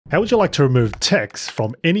How would you like to remove text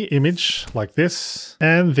from any image like this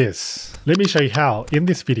and this? Let me show you how in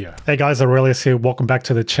this video. Hey guys, Aurelius here. Welcome back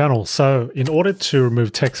to the channel. So in order to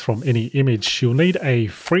remove text from any image, you'll need a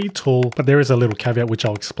free tool, but there is a little caveat which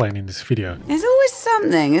I'll explain in this video. There's always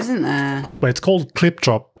something, isn't there? But it's called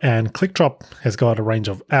ClipDrop, and ClipDrop has got a range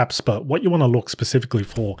of apps, but what you want to look specifically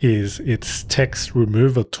for is its text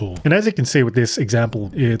remover tool. And as you can see with this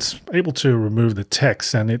example, it's able to remove the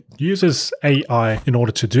text and it uses AI in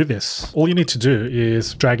order to do this. All you need to do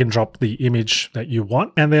is drag and drop the image that you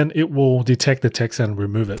want, and then it will detect the text and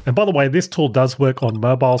remove it. And by the way, this tool does work on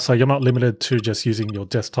mobile, so you're not limited to just using your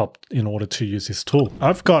desktop in order to use this tool.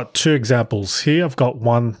 I've got two examples here. I've got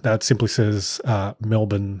one that simply says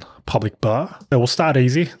Melbourne Public Bar. It will start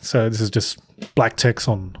easy. So this is just black text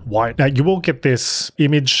on white. Now you will get this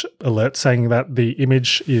image alert saying that the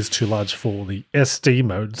image is too large for the SD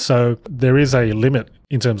mode. So there is a limit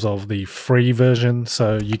in terms of the free version.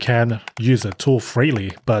 So you can use a tool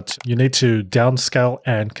freely, but you need to downscale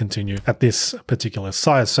and continue at this particular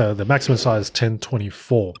size. So the maximum size is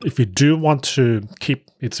 1024. If you do want to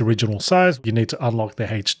keep its original size, you need to unlock the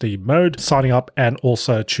HD mode, signing up and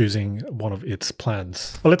also choosing one of its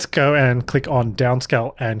plans. Well, let's go and click on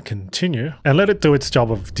downscale and continue and let it do its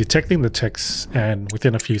job of detecting the text, and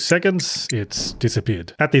within a few seconds it's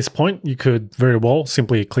disappeared. At this point you could very well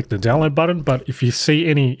simply click the download button, but if you see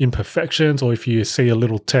any imperfections or if you see a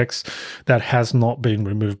little text that has not been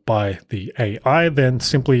removed by the AI, then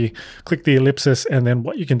simply click the ellipsis, and then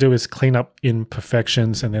what you can do is clean up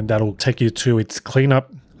imperfections, and then that'll take you to its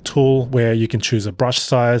cleanup tool where you can choose a brush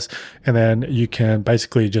size, and then you can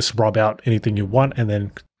basically just rub out anything you want and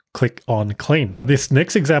then click on clean. This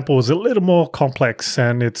next example is a little more complex,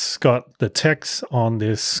 and it's got the text on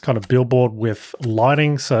this kind of billboard with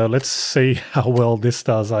lighting. So let's see how well this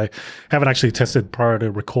does. I haven't actually tested prior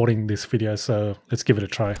to recording this video, so let's give it a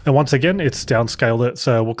try. And once again, it's downscaled it.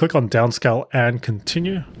 So we'll click on downscale and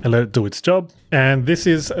continue and let it do its job. And this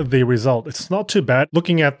is the result. It's not too bad.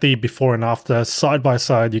 Looking at the before and after side by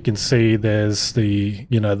side, you can see there's the,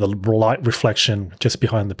 the light reflection just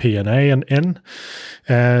behind the P and A and N.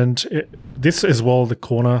 And this as well, the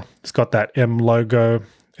corner, it's got that M logo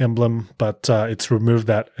emblem, but it's removed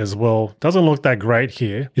that as well. Doesn't look that great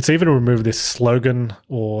here. It's even removed this slogan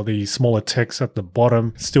or the smaller text at the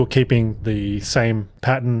bottom, still keeping the same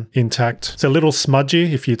pattern intact. It's a little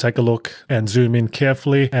smudgy if you take a look and zoom in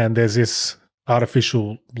carefully, and there's this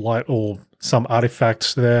artificial light or some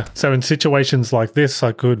artifacts there. So in situations like this,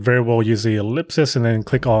 I could very well use the ellipsis and then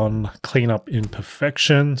click on clean up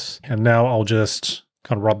imperfections. And now I'll just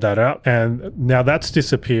kind of rub that out. And now that's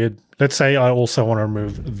disappeared. Let's say I also want to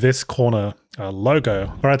remove this corner logo.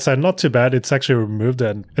 All right, so not too bad. It's actually removed it.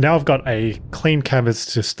 And now I've got a clean canvas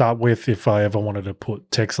to start with if I ever wanted to put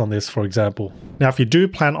text on this, for example. Now, if you do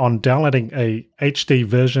plan on downloading a HD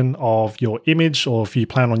version of your image, or if you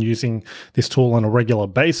plan on using this tool on a regular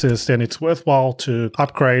basis, then it's worthwhile to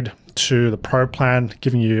upgrade to the Pro plan,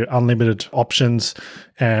 giving you unlimited options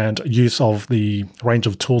and use of the range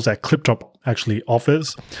of tools that ClipDrop actually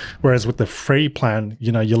offers. Whereas with the free plan,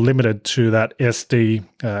 you're limited to that SD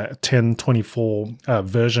 1024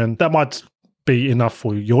 version. That might be enough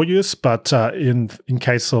for your use, but in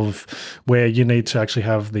case of where you need to actually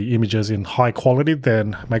have the images in high quality,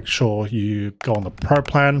 then make sure you go on the Pro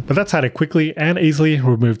plan. But that's how to quickly and easily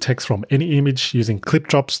remove text from any image using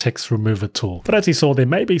ClipDrop's text remover tool. But as you saw, there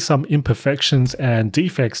may be some imperfections and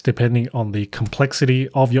defects depending on the complexity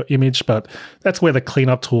of your image, but that's where the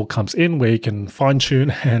cleanup tool comes in, where you can fine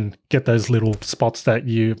tune and get those little spots that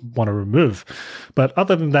you want to remove. But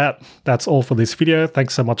other than that, that's all for this video.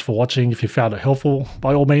 Thanks so much for watching. If you found it helpful,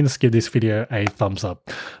 by all means, give this video a thumbs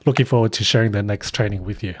up. Looking forward to sharing the next training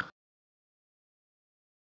with you.